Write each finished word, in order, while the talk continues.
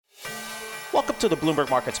Welcome to the Bloomberg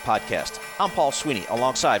Markets Podcast. I'm Paul Sweeney,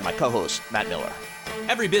 alongside my co-host, Matt Miller.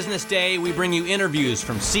 Every business day, we bring you interviews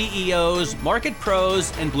from CEOs, market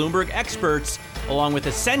pros, and Bloomberg experts, along with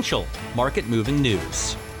essential market-moving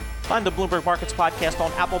news. Find the Bloomberg Markets Podcast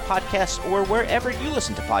on Apple Podcasts or wherever you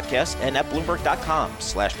listen to podcasts and at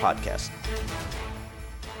Bloomberg.com/podcast.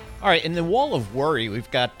 All right, in the wall of worry,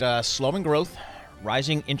 we've got slowing growth,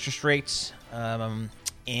 rising interest rates,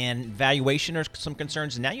 and valuation are some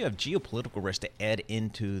concerns. And now you have geopolitical risk to add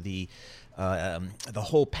into the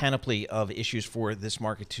whole panoply of issues for this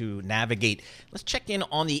market to navigate. Let's check in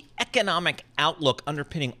on the economic outlook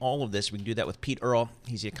underpinning all of this. We can do that with Pete Earle.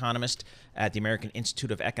 He's the economist at the American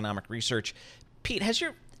Institute of Economic Research. Pete, has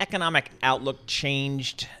your economic outlook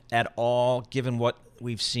changed at all, given what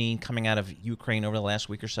we've seen coming out of Ukraine over the last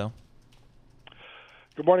week or so?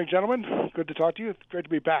 Good morning, gentlemen. Good to talk to you. It's great to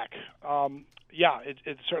be back.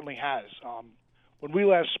 It certainly has. When we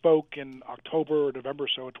last spoke in October or November or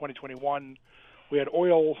so of 2021, we had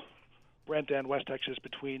oil, Brent and West Texas,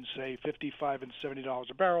 between, say, $55 and $70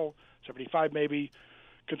 a barrel, 75 maybe.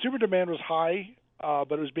 Consumer demand was high,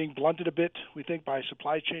 but it was being blunted a bit, we think, by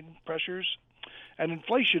supply chain pressures. And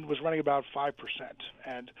inflation was running about 5%.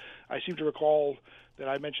 And I seem to recall that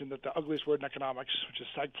I mentioned that the ugliest word in economics, which is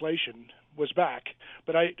stagflation, was back.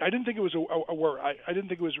 But I didn't think it was a word. I didn't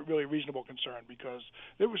think it was really a reasonable concern because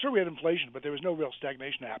we had inflation, but there was no real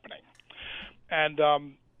stagnation happening. And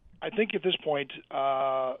I think at this point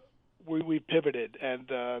we pivoted. And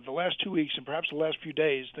the last 2 weeks and perhaps the last few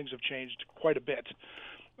days, things have changed quite a bit.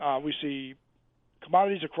 We see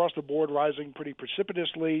commodities across the board rising pretty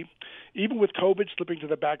precipitously. Even with COVID slipping to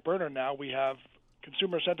the back burner now, we have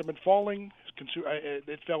consumer sentiment falling.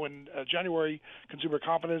 It fell in January. Consumer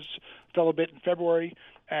confidence fell a bit in February.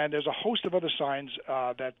 And there's a host of other signs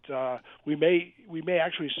that we may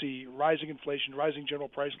actually see rising inflation, rising general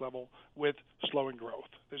price level with slowing growth.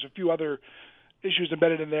 There's a few other issues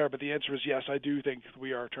embedded in there, but the answer is yes, I do think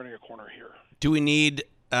we are turning a corner here. Do we need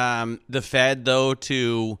the Fed, though,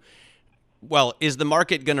 is the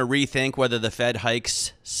market going to rethink whether the Fed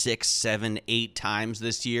hikes 6, 7, 8 times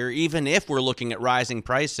this year? Even if we're looking at rising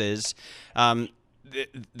prices,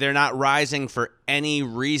 they're not rising for any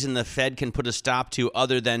reason the Fed can put a stop to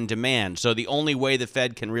other than demand. So the only way the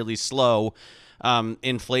Fed can really slow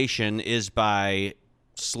inflation is by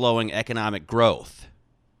slowing economic growth.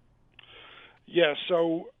 Yeah,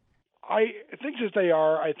 so I think as they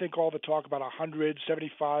are, I think all the talk about 100,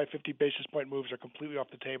 75, 50 basis point moves are completely off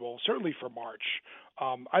the table, certainly for March.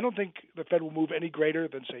 I don't think the Fed will move any greater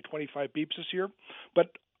than, say, 25 beeps this year.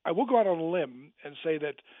 But I will go out on a limb and say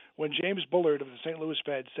that when James Bullard of the St. Louis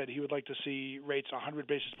Fed said he would like to see rates 100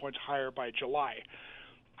 basis points higher by July,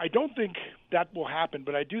 I don't think that will happen,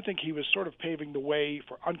 but I do think he was sort of paving the way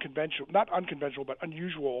for not unconventional, but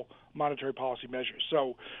unusual monetary policy measures.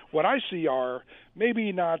 So what I see are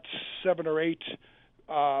maybe not 7 or 8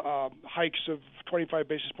 hikes of 25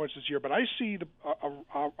 basis points this year, but I see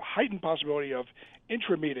a heightened possibility of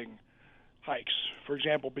intra-meeting hikes, for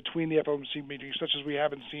example, between the FOMC meetings, such as we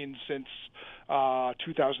haven't seen since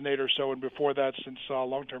 2008 or so, and before that since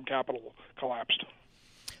long-term capital collapsed.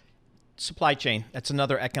 Supply chain, that's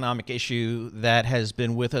another economic issue that has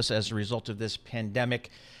been with us as a result of this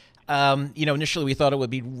pandemic. Initially we thought it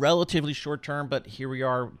would be relatively short term, but here we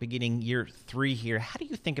are beginning year 3 here. How do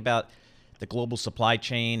you think about the global supply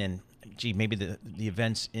chain? And maybe the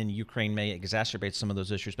events in Ukraine may exacerbate some of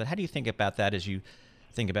those issues, but how do you think about that as you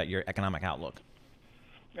think about your economic outlook?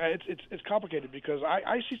 It's complicated because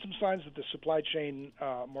I see some signs that the supply chain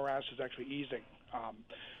morass is actually easing.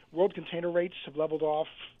 World container rates have leveled off.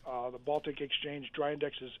 The Baltic Exchange dry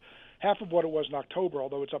index is half of what it was in October,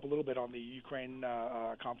 although it's up a little bit on the Ukraine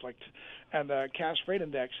conflict. And the Cass freight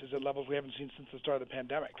index is at levels we haven't seen since the start of the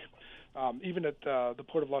pandemic. Even at the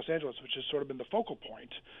Port of Los Angeles, which has sort of been the focal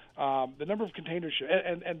point, the number of container ships,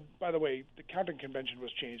 and by the way, the counting convention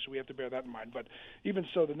was changed, so we have to bear that in mind. But even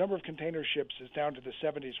so, the number of container ships is down to the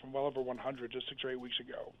 70s from well over 100 just 6 or 8 weeks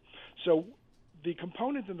ago. So the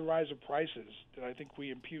component in the rise of prices that I think we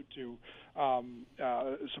impute to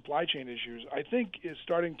supply chain issues, I think, is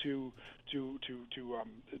starting to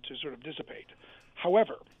sort of dissipate.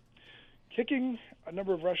 However, kicking a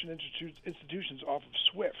number of Russian institutions off of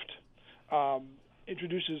SWIFT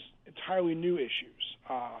introduces entirely new issues.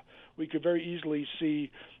 We could very easily see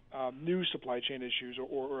new supply chain issues,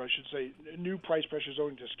 or I should say new price pressures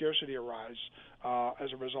owing to scarcity arise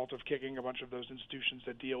as a result of kicking a bunch of those institutions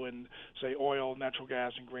that deal in, say, oil, natural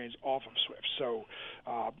gas, and grains off of SWIFT. So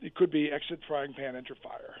it could be exit frying pan, enter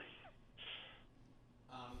fire.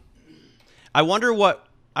 I wonder what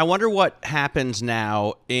I wonder what happens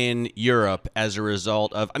now in Europe as a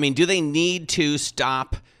result of, I mean, do they need to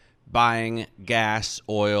stop buying gas,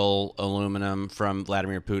 oil, aluminum from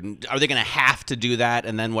Vladimir Putin? Are they going to have to do that?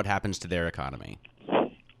 And then what happens to their economy?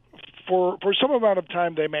 For some amount of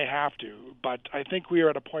time, they may have to, but I think we are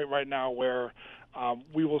at a point right now where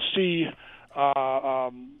we will see a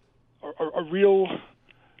real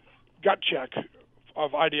gut check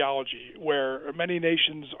of ideology, where many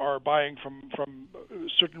nations are buying from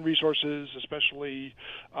certain resources, especially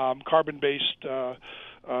carbon-based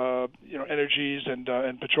energies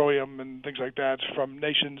and petroleum and things like that, from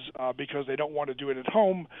nations because they don't want to do it at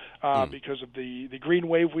home because of the green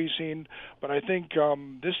wave we've seen. But I think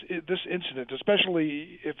this incident,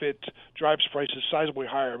 especially if it drives prices sizably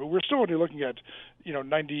higher, but we're still only looking at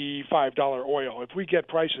 $95 oil. If we get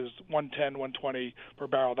prices $110, $120 per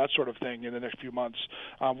barrel, that sort of thing in the next few months,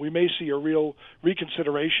 we may see a real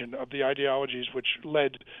reconsideration of the ideologies which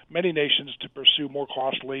led many nations to pursue more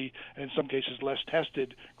costly and in some cases less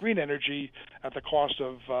tested green energy at the cost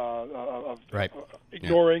of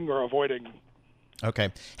ignoring or avoiding.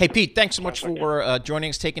 Okay. Hey, Pete, thanks so much for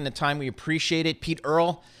joining us, taking the time. We appreciate it. Pete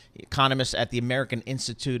Earle, economist at the American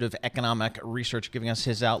Institute of Economic Research, giving us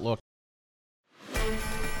his outlook.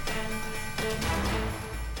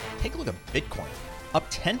 Take a look at Bitcoin,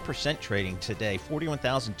 up 10% trading today,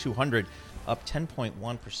 41,200, up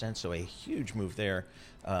 10.1%, so a huge move there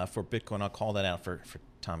for Bitcoin. I'll call that out for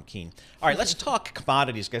Tom Keene. All right, let's talk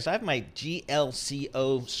commodities, guys. I have my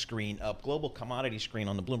GLCO screen up, global commodity screen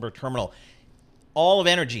on the Bloomberg terminal. All of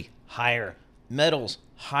energy, higher. Metals,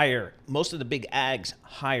 higher. Most of the big ags,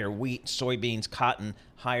 higher. Wheat, soybeans, cotton,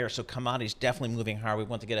 higher. So commodities definitely moving higher. We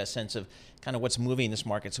want to get a sense of kind of what's moving in this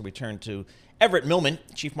market. So we turn to Everett Millman,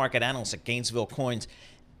 Chief Market Analyst at Gainesville Coins.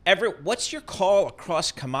 Everett, what's your call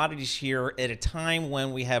across commodities here at a time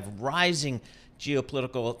when we have rising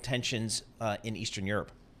geopolitical tensions in Eastern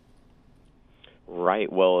Europe?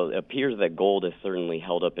 Right. Well, it appears that gold has certainly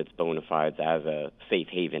held up its bona fides as a safe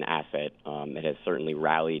haven asset. It has certainly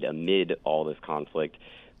rallied amid all this conflict,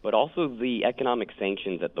 but also the economic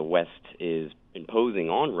sanctions that the West is imposing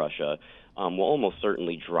on Russia will almost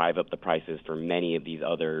certainly drive up the prices for many of these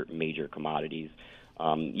other major commodities.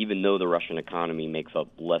 Even though the Russian economy makes up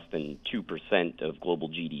less than 2% of global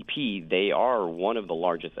GDP, they are one of the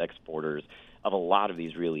largest exporters of a lot of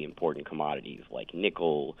these really important commodities like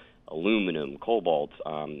nickel, aluminum, cobalt,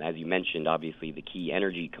 as you mentioned, obviously the key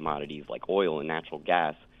energy commodities like oil and natural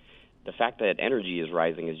gas. The fact that energy is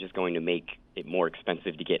rising is just going to make it more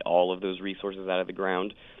expensive to get all of those resources out of the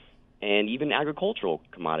ground. And even agricultural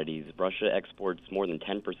commodities. Russia exports more than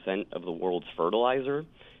 10% of the world's fertilizer.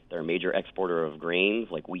 They're a major exporter of grains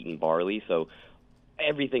like wheat and barley. So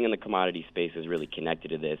everything in the commodity space is really connected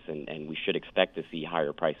to this, and we should expect to see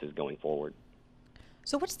higher prices going forward.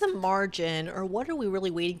 So what's the margin, or what are we really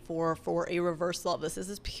waiting for a reversal of this? Is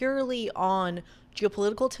this purely on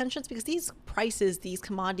geopolitical tensions? Because these prices, these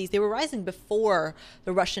commodities, they were rising before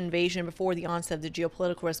the Russian invasion, before the onset of the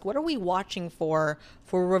geopolitical risk. What are we watching for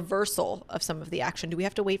a reversal of some of the action? Do we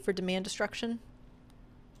have to wait for demand destruction?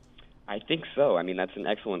 I think so. I mean, that's an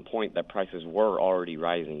excellent point that prices were already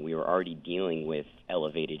rising. We were already dealing with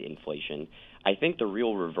elevated inflation. I think the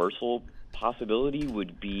real reversal possibility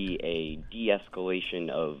would be a de-escalation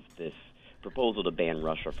of this proposal to ban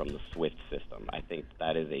Russia from the SWIFT system. I think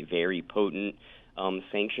that is a very potent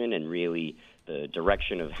sanction, and really the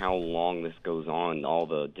direction of how long this goes on, all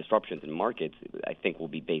the disruptions in markets, I think will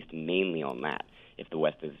be based mainly on that if the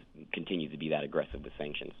West continues to be that aggressive with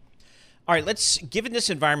sanctions. All right, given this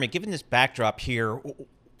environment, given this backdrop here,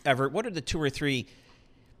 Everett, what are the 2 or 3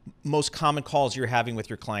 most common calls you're having with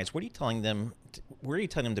your clients? What are you telling them? Where are you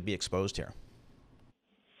telling them to be exposed here?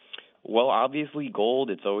 Well, obviously,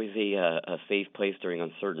 gold, it's always a safe place during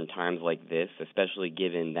uncertain times like this, especially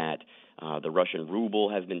given that the Russian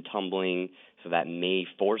ruble has been tumbling, so that may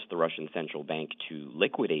force the Russian central bank to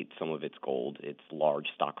liquidate some of its gold, its large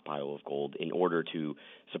stockpile of gold, in order to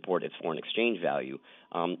support its foreign exchange value.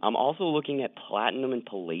 I'm also looking at platinum and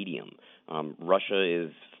palladium. Russia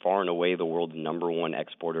is far and away the world's #1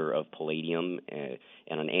 exporter of palladium. And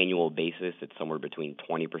on an annual basis, it's somewhere between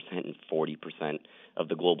 20% and 40% of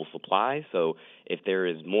the global supply. So if there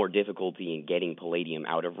is more difficulty in getting palladium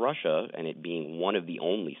out of Russia, and it being one of the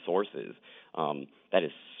only sources, that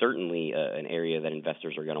is certainly an area that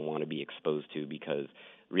investors are going to want to be exposed to, because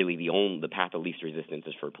really the path of least resistance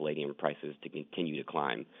is for palladium prices to continue to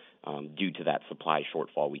climb due to that supply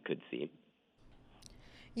shortfall we could see.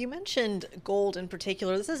 You mentioned gold in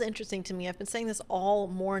particular. This is interesting to me. I've been saying this all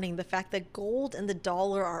morning. The fact that gold and the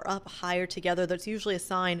dollar are up higher together, that's usually a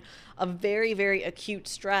sign of very, very acute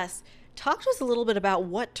stress. Talk to us a little bit about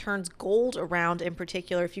what turns gold around in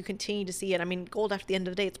particular if you continue to see it. I mean, gold, after the end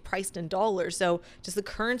of the day, it's priced in dollars. So does the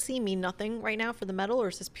currency mean nothing right now for the metal, or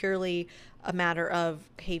is this purely a matter of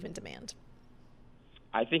haven demand?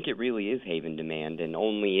 I think it really is haven demand, and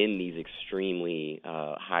only in these extremely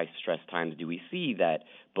high stress times do we see that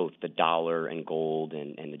both the dollar and gold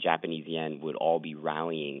and the Japanese yen would all be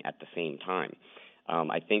rallying at the same time.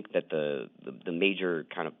 I think that the major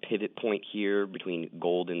kind of pivot point here between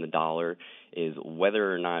gold and the dollar is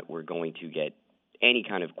whether or not we're going to get any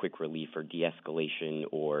kind of quick relief or de-escalation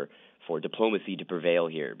or for diplomacy to prevail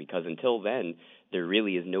here, because until then, there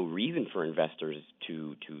really is no reason for investors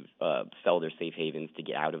to sell their safe havens to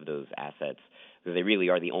get out of those assets, because they really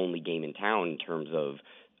are the only game in town in terms of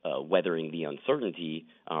weathering the uncertainty.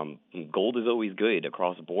 Gold is always good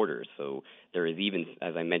across borders, so there is, even,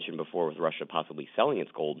 as I mentioned before, with Russia possibly selling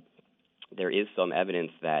its gold, there is some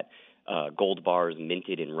evidence that gold bars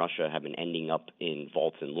minted in Russia have been ending up in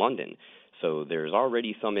vaults in London. So there's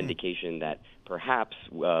already some indication that perhaps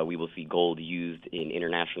we will see gold used in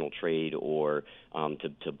international trade or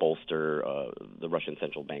to bolster the Russian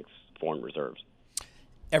central bank's foreign reserves.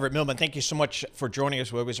 Everett Millman, thank you so much for joining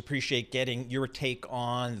us. We always appreciate getting your take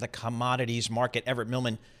on the commodities market. Everett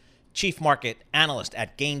Millman, Chief Market Analyst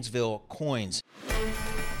at Gainesville Coins.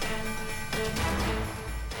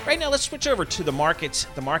 Right now, let's switch over to the markets,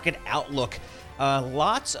 the market outlook.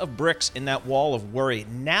 Lots of bricks in that wall of worry.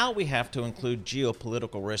 Now we have to include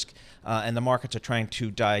geopolitical risk, and the markets are trying to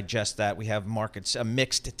digest that. We have markets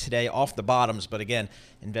mixed today off the bottoms, but again,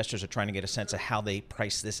 investors are trying to get a sense of how they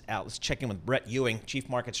price this out. Let's check in with Brett Ewing, Chief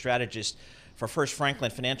Market Strategist for First Franklin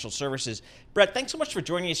Financial Services. Brett, thanks so much for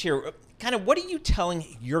joining us here. Kind of what are you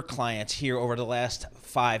telling your clients here over the last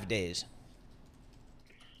 5 days?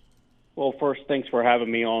 Well, first, thanks for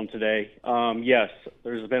having me on today. Yes,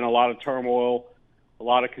 there's been a lot of turmoil, a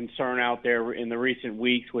lot of concern out there in the recent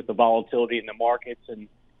weeks with the volatility in the markets, and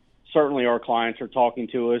certainly our clients are talking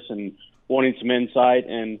to us and wanting some insight.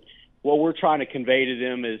 And what we're trying to convey to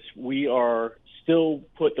them is we are still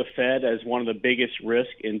put the Fed as one of the biggest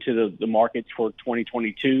risks into the markets for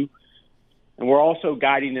 2022. And we're also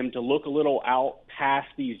guiding them to look a little out past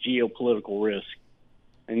these geopolitical risks.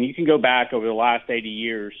 And you can go back over the last 80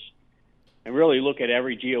 years and really look at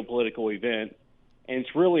every geopolitical event, and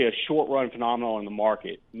it's really a short-run phenomenon in the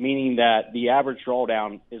market, meaning that the average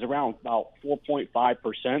drawdown is around about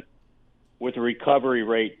 4.5% with a recovery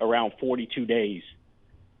rate around 42 days.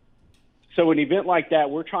 So an event like that,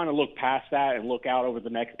 we're trying to look past that and look out over the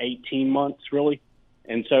next 18 months, really.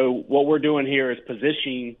 And so what we're doing here is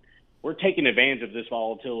positioning, we're taking advantage of this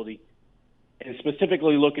volatility and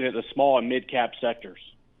specifically looking at the small and mid-cap sectors.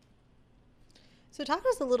 So talk to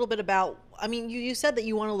us a little bit about, I mean, you said that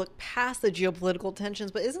you want to look past the geopolitical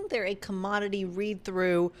tensions, but isn't there a commodity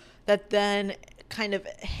read-through that then kind of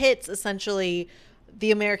hits essentially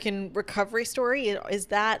the American recovery story? Is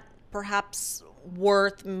that perhaps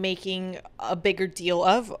worth making a bigger deal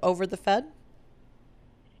of over the Fed?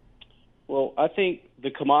 Well, I think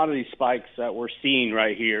the commodity spikes that we're seeing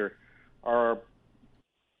right here are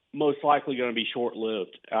most likely going to be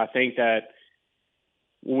short-lived. I think that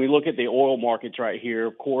when we look at the oil markets right here,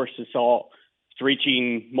 of course, it's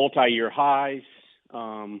reaching multi-year highs.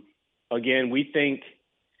 Again, we think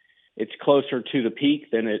it's closer to the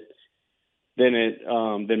peak than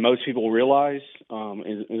most people realize.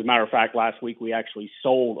 As a matter of fact, last week we actually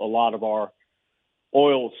sold a lot of our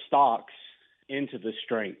oil stocks into the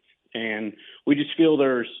strength, and we just feel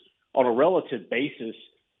there's, on a relative basis,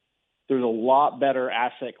 there's a lot better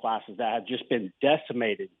asset classes that have just been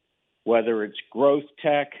decimated, whether it's growth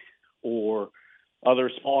tech or other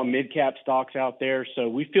small and mid-cap stocks out there. So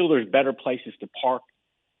we feel there's better places to park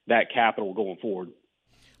that capital going forward.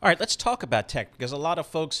 All right, let's talk about tech, because a lot of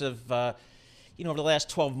folks have, over the last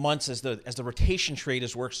 12 months, as the rotation trade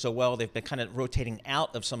has worked so well, they've been kind of rotating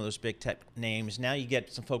out of some of those big tech names. Now you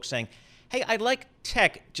get some folks saying, hey, I like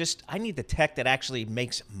tech, just I need the tech that actually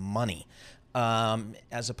makes money,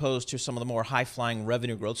 as opposed to some of the more high-flying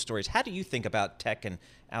revenue growth stories. How do you think about tech and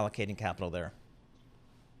allocating capital there?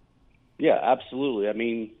 Yeah, absolutely. I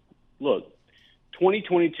mean, look,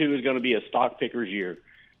 2022 is going to be a stock picker's year.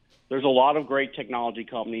 There's a lot of great technology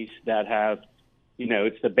companies that have,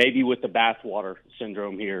 it's the baby with the bathwater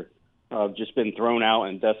syndrome here, just been thrown out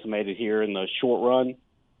and decimated here in the short run.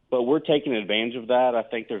 But we're taking advantage of that. I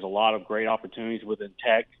think there's a lot of great opportunities within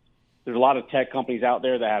tech. There's a lot of tech companies out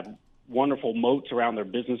there that have wonderful moats around their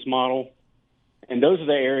business model. And those are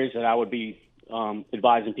the areas that I would be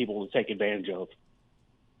advising people to take advantage of.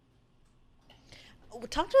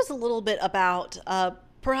 Talk to us a little bit about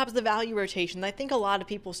perhaps the value rotation. I think a lot of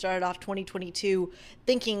people started off 2022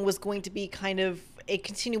 thinking was going to be kind of a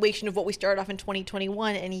continuation of what we started off in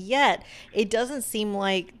 2021, and yet it doesn't seem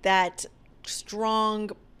like that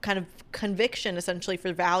strong kind of conviction essentially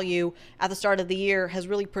for value at the start of the year has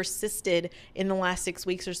really persisted in the last 6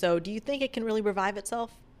 weeks or so. Do you think it can really revive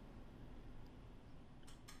itself?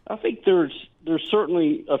 I think there's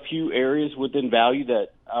certainly a few areas within value that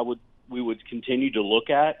we would continue to look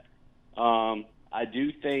at. I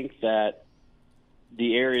do think that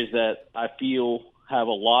the areas that I feel have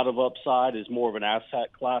a lot of upside is more of an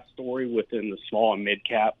asset class story within the small and mid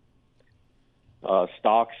cap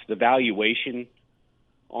stocks. The valuation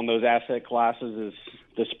on those asset classes is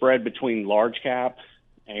the spread between large cap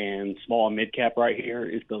and small and mid cap right here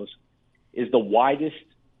is the widest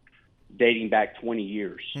dating back 20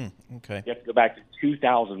 years. Okay. You have to go back to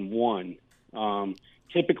 2001.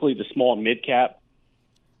 Typically, the small and mid cap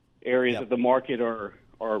areas of the market are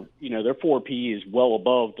their 4P is well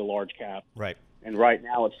above the large cap. Right. And right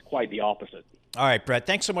now, it's quite the opposite. All right, Brett,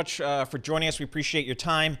 thanks so much for joining us. We appreciate your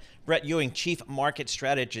time. Brett Ewing, Chief Market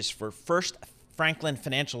Strategist for First Franklin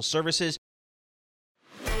Financial Services.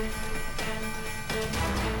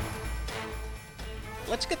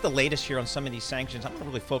 Let's get the latest here on some of these sanctions. I'm going to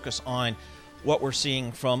really focus on what we're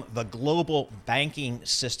seeing from the global banking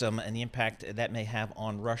system and the impact that may have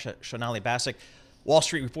on Russia. Shonali Basak, Wall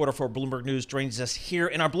Street reporter for Bloomberg News, joins us here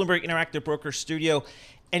in our Bloomberg Interactive Broker studio.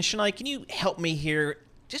 And Shonali, can you help me here?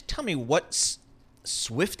 Just tell me what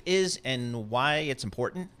SWIFT is and why it's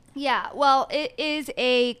important. Yeah, well, it is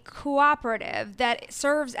a cooperative that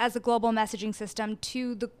serves as a global messaging system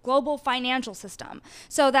to the global financial system.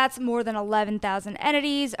 So that's more than 11,000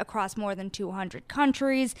 entities across more than 200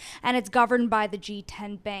 countries, and it's governed by the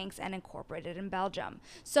G10 banks and incorporated in Belgium.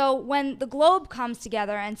 So when the globe comes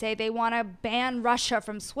together and say they want to ban Russia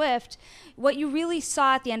from SWIFT, what you really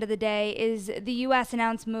saw at the end of the day is the U.S.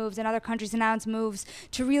 announced moves and other countries announced moves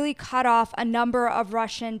to really cut off a number of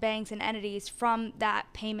Russian banks and entities from that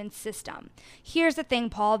payment system. Here's the thing,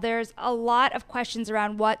 Paul. There's a lot of questions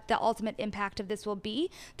around what the ultimate impact of this will be.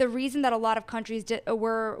 The reason that a lot of countries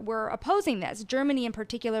were opposing this, Germany in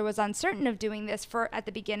particular was uncertain of doing this at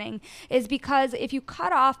the beginning, is because if you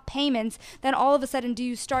cut off payments, then all of a sudden do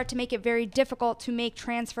you start to make it very difficult to make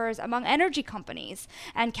transfers among energy companies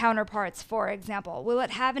and counterparts, for example. Will it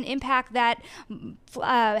have an impact that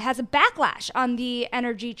has a backlash on the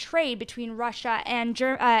energy trade between Russia and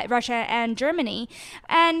Germany?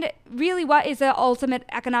 And really, what is the ultimate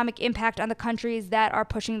economic impact on the countries that are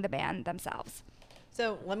pushing the ban themselves?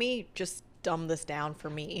 So let me just dumb this down for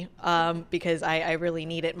me because I really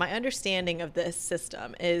need it. My understanding of this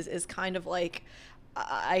system is kind of like,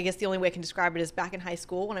 I guess the only way I can describe it is back in high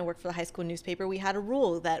school, when I worked for the high school newspaper, we had a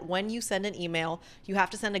rule that when you send an email, you have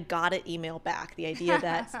to send a got it email back. The idea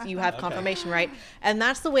that you have confirmation, right? And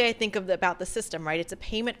that's the way I think about the system, right? It's a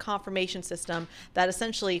payment confirmation system that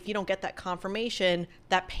essentially, if you don't get that confirmation,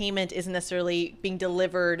 that payment isn't necessarily being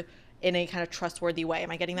delivered in a kind of trustworthy way. Am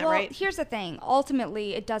I getting that right? Well, here's the thing.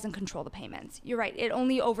 Ultimately, it doesn't control the payments. You're right. It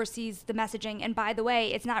only oversees the messaging. And by the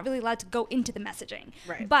way, it's not really allowed to go into the messaging.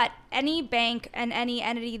 Right. But any bank and any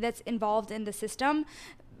entity that's involved in the system,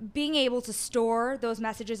 being able to store those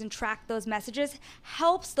messages and track those messages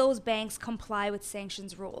helps those banks comply with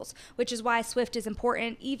sanctions rules, which is why SWIFT is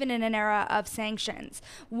important even in an era of sanctions.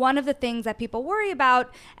 One of the things that people worry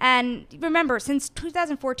about, and remember, since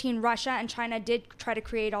 2014, Russia and China did try to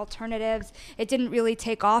create alternatives. It didn't really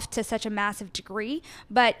take off to such a massive degree,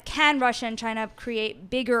 but can Russia and China create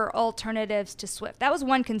bigger alternatives to SWIFT? That was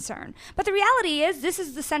one concern. But the reality is this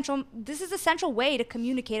is the central way to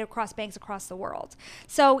communicate across banks across the world.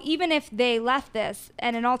 So even if they left this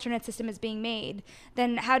and an alternate system is being made,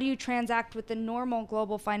 then how do you transact with the normal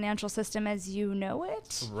global financial system as you know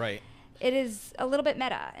it? Right. It is a little bit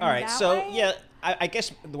meta. All right. So, yeah, I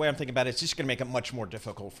guess the way I'm thinking about it, it's just going to make it much more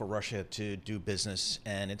difficult for Russia to do business,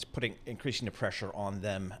 and it's increasing the pressure on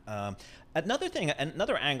them.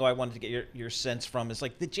 Another angle I wanted to get your sense from is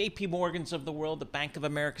like the J.P. Morgans of the world, the Bank of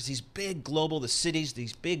America, these big global, the cities,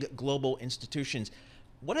 these big global institutions.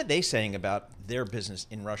 What are they saying about their business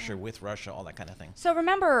in Russia, with Russia, all that kind of thing? So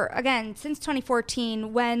remember, again, since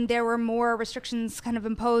 2014, when there were more restrictions kind of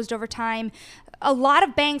imposed over time, a lot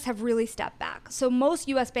of banks have really stepped back. So most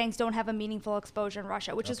U.S. banks don't have a meaningful exposure in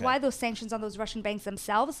Russia, which is why those sanctions on those Russian banks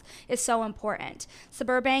themselves is so important.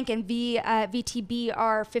 Sberbank and VTB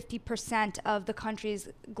are 50% of the country's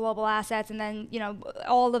global assets, and then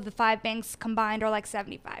all of the 5 banks combined are like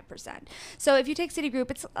 75%. So if you take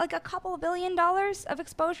Citigroup, it's like a couple of $1 billion of exposure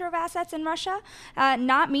exposure of assets in Russia,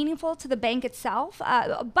 not meaningful to the bank itself.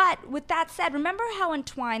 But with that said, remember how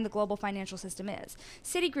entwined the global financial system is.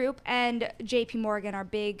 Citigroup and JP Morgan are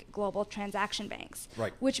big global transaction banks,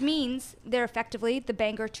 right, which means they're effectively the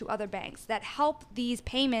banker to other banks that help these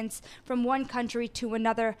payments from one country to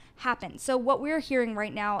another happen. So what we're hearing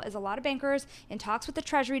right now is a lot of bankers in talks with the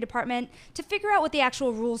Treasury Department to figure out what the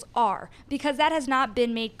actual rules are, because that has not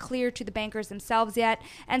been made clear to the bankers themselves yet.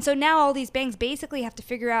 And so now all these banks basically have to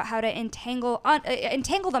figure out how to entangle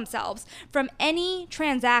themselves from any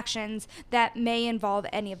transactions that may involve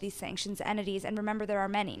any of these sanctions entities. And remember, there are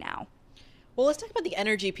many now. Well, let's talk about the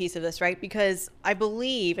energy piece of this, right? Because I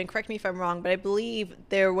believe, and correct me if I'm wrong, but I believe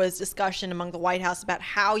there was discussion among the White House about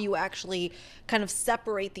how you actually kind of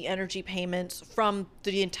separate the energy payments from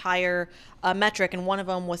the entire metric. And one of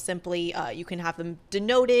them was simply you can have them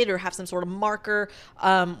denoted or have some sort of marker,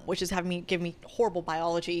 which is giving me horrible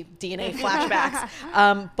biology, DNA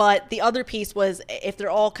flashbacks. But the other piece was if they're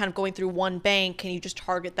all kind of going through one bank, can you just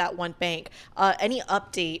target that one bank? Any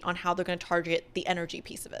update on how they're going to target the energy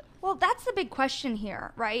piece of it? Well, that's the big question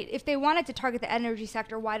here, right? If they wanted to target the energy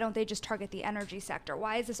sector, why don't they just target the energy sector?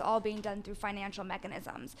 Why is this all being done through financial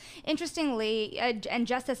mechanisms? Interestingly, and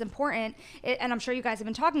just as important, and I'm sure you guys have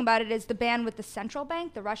been talking about it, is the ban with the central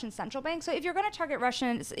bank, the Russian central bank. So if you're going to target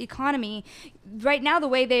Russia's economy, right now the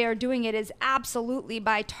way they are doing it is absolutely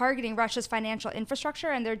by targeting Russia's financial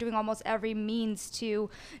infrastructure, and they're doing almost every means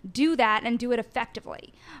to do that and do it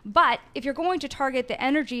effectively. But if you're going to target the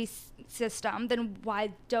energy system, then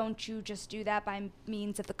why don't you just do that by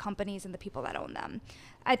means of the companies and the people that own them?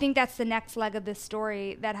 I think that's the next leg of this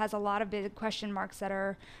story that has a lot of big question marks that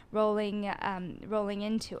are rolling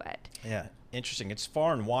into it. Yeah, interesting. It's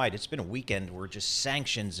far and wide. It's been a weekend where just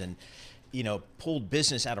sanctions and pulled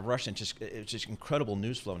business out of Russia. It's just incredible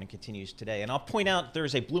news flow, and it continues today. And I'll point out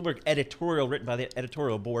there's a Bloomberg editorial written by the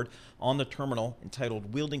editorial board on the terminal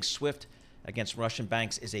entitled "Wielding SWIFT Against Russian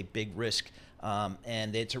Banks is a Big Risk."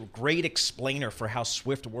 And it's a great explainer for how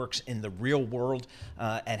SWIFT works in the real world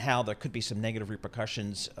and how there could be some negative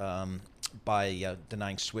repercussions by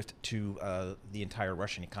denying SWIFT to the entire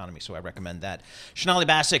Russian economy. So I recommend that. Sonali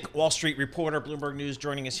Basak, Wall Street reporter, Bloomberg News,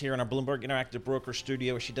 joining us here in our Bloomberg Interactive Broker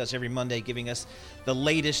studio, as she does every Monday, giving us the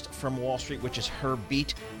latest from Wall Street, which is her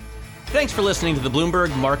beat. Thanks for listening to the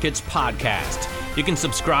Bloomberg Markets Podcast. You can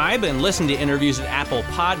subscribe and listen to interviews at Apple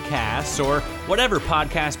Podcasts or whatever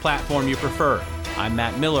podcast platform you prefer. I'm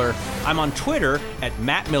Matt Miller. I'm on Twitter at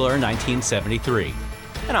MattMiller1973.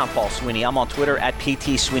 And I'm Paul Sweeney. I'm on Twitter at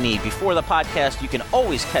PT Sweeney. Before the podcast, you can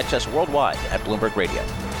always catch us worldwide at Bloomberg Radio.